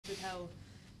how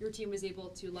your team was able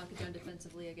to lock it down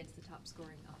defensively against the top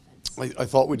scoring offense. I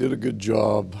thought we did a good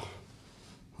job.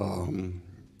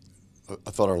 I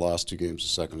thought our last two games, the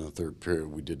second and the third period,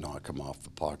 we did not come off the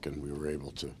puck, and we were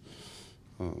able to.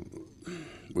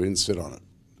 We didn't sit on it,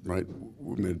 right?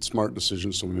 We made smart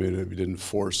decisions, so we didn't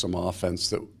force some offense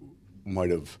that might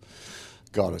have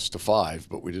got us to 5,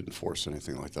 but we didn't force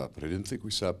anything like that. But I didn't think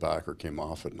we sat back or came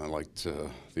off it, and I liked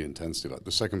the intensity of it.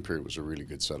 The second period was a really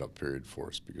good setup period for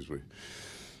us because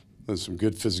there's some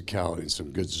good physicality and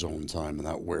some good zone time, and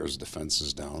that wears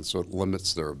defenses down, so it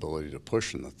limits their ability to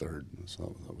push in the third.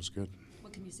 So that was good.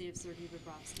 What can you say of Sergei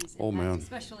Bobrovsky's impact, man,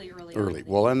 especially early?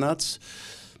 Well, and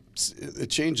it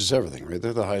changes everything, right?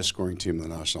 They're the highest scoring team in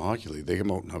the National Hockey League. They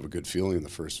come out and have a good feeling in the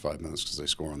first 5 minutes because they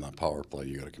score on that power play.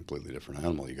 You got a completely different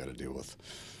animal you got to deal with.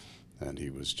 And he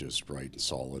was just right and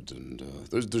solid. And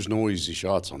there's no easy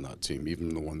shots on that team, even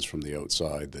the ones from the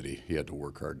outside that he had to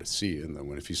work hard to see. And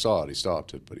then if he saw it, he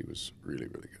stopped it. But he was really,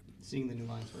 really good. Seeing the new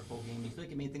lines for a full game, you feel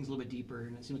like it made things a little bit deeper,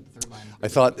 and it seemed like the third line. I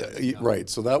thought, right.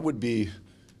 So that would be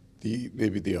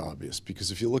maybe the obvious, because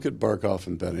if you look at Barkov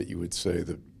and Bennett, you would say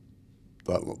that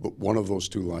one of those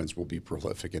two lines will be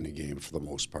prolific in a game for the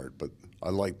most part. But I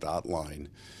like that line.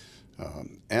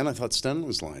 And I thought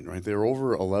Stenlund's line, right? They were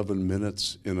over 11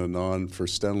 minutes for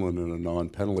Stenlund in a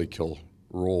non-penalty kill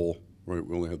role, right?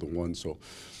 We only had the one. So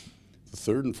the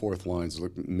third and fourth lines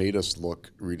made us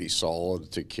look really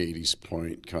solid, to Katie's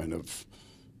point, kind of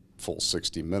full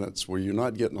 60 minutes, where you're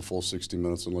not getting a full 60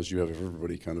 minutes unless you have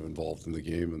everybody kind of involved in the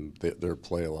game, and their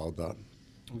play allowed that.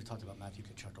 We've talked about Matthew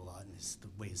Tkachuk a lot and the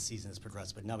way his season has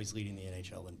progressed, but now he's leading the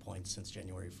NHL in points since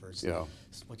January 1st. Yeah.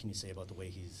 So what can you say about the way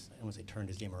I don't want to say turned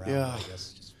his game around, yeah. I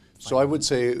guess. So I would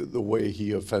say the way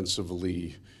he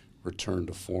offensively returned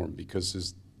to form, because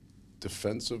his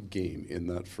defensive game in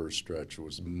that first stretch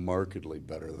was markedly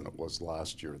better than it was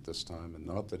last year at this time. And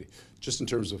not that just in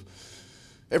terms of,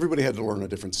 everybody had to learn a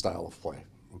different style of play,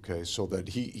 okay? So that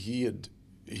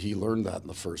he learned that in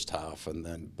the first half,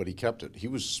 but he kept it. He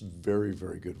was very,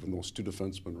 very good when those two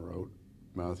defensemen were out.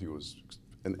 Matthew was,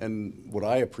 and what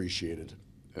I appreciated,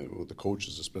 and what the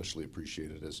coaches especially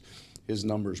appreciated, is his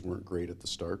numbers weren't great at the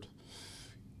start.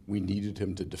 We needed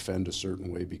him to defend a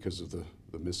certain way because of the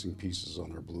missing pieces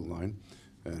on our blue line,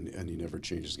 and he never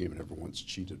changed his game and never once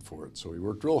cheated for it. So he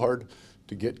worked real hard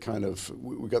to get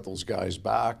we got those guys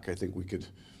back. I think we could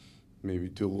maybe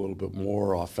do a little bit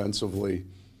more offensively.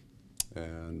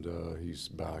 And he's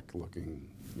back looking,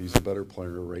 he's a better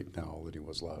player right now than he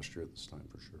was last year at this time,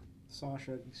 for sure.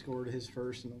 Sasha scored his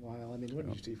first in a while. I mean, what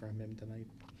did you see from him tonight?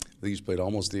 I think he's played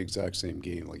almost the exact same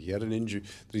game. Like, he had an injury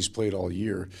that he's played all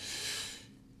year.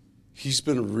 He's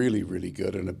been really, really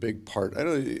good, and a big part. I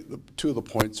know two of the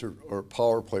points are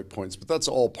power play points, but that's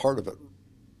all part of it.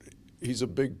 He's a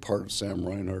big part of Sam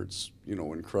Reinhart's,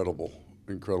 incredible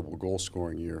goal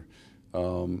scoring year.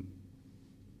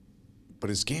 But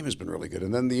his game has been really good.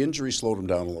 And then the injury slowed him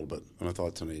down a little bit. And I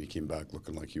thought tonight he came back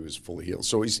looking like he was fully healed.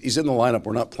 So he's in the lineup.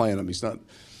 We're not playing him. He's not.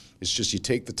 It's just you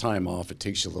take the time off. It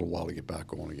takes you a little while to get back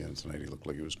going again. Tonight he looked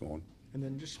like he was going. And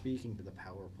then just speaking to the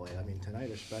power play, I mean, tonight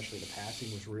especially, the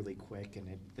passing was really quick, and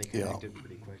they connected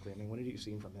pretty quickly. I mean, what have you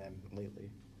seen from them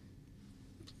lately?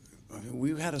 I mean,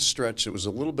 we had a stretch. It was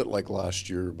a little bit like last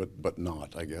year, but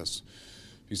not, I guess.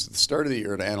 Because at the start of the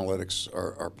year, at analytics,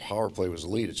 our power play was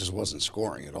elite. It just wasn't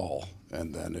scoring at all.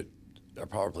 And then our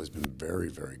power play has been very,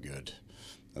 very good.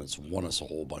 And it's won us a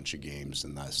whole bunch of games.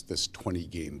 And that's this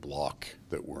 20-game block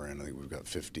that we're in. I think we've got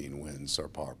 15 wins. Our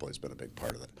power play has been a big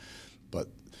part of it. But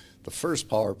the first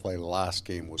power play last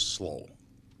game was slow.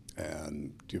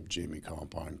 And give Jamie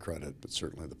Compon credit, but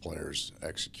certainly the players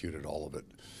executed all of it.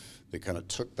 They kind of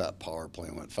took that power play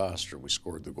and went faster. We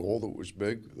scored the goal that was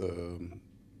big.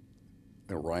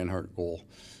 A Reinhart goal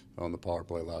on the power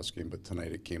play last game, but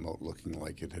tonight it came out looking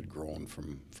like it had grown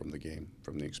from the game,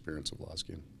 from the experience of last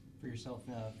game. For yourself,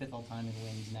 5th all-time in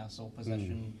wins, now sole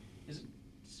possession.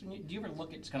 Do you ever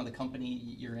look at kind of the company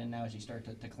you're in now as you start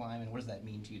to climb, and what does that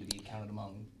mean to you to be counted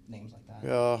among names like that?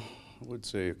 Yeah, I would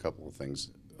say a couple of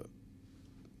things.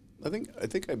 I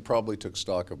think I probably took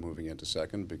stock of moving into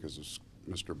second because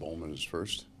Mr. Bowman is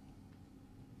first.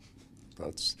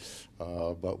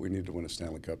 But we need to win a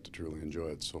Stanley Cup to truly enjoy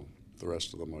it. So the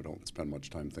rest of them I don't spend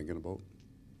much time thinking about.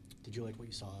 Did you like what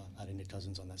you saw out of Nick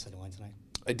Cousins on that second line tonight?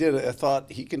 I did. I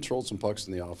thought he controlled some pucks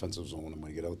in the offensive zone, and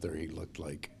when he got out there, he looked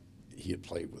like he had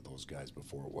played with those guys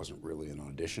before. It wasn't really an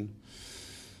audition.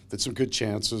 Did some good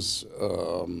chances,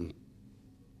 and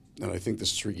I think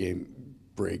this 3-game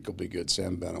break will be good.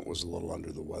 Sam Bennett was a little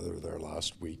under the weather there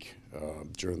last week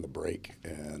during the break,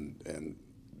 and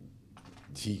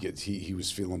he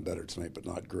was feeling better tonight, but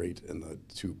not great in the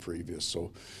 2 previous.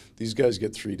 So these guys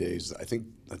get 3 days. I think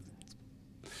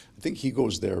he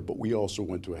goes there, but we also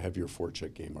went to a heavier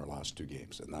forecheck game our last 2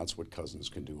 games, and that's what Cousins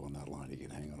can do on that line. He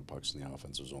can hang on pucks in the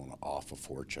offensive zone off a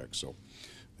forecheck. So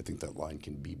I think that line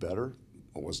can be better.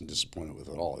 I wasn't disappointed with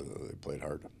it at all. They played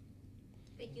hard.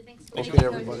 Thank you. Thanks. Okay,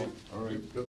 everybody. All right. Good.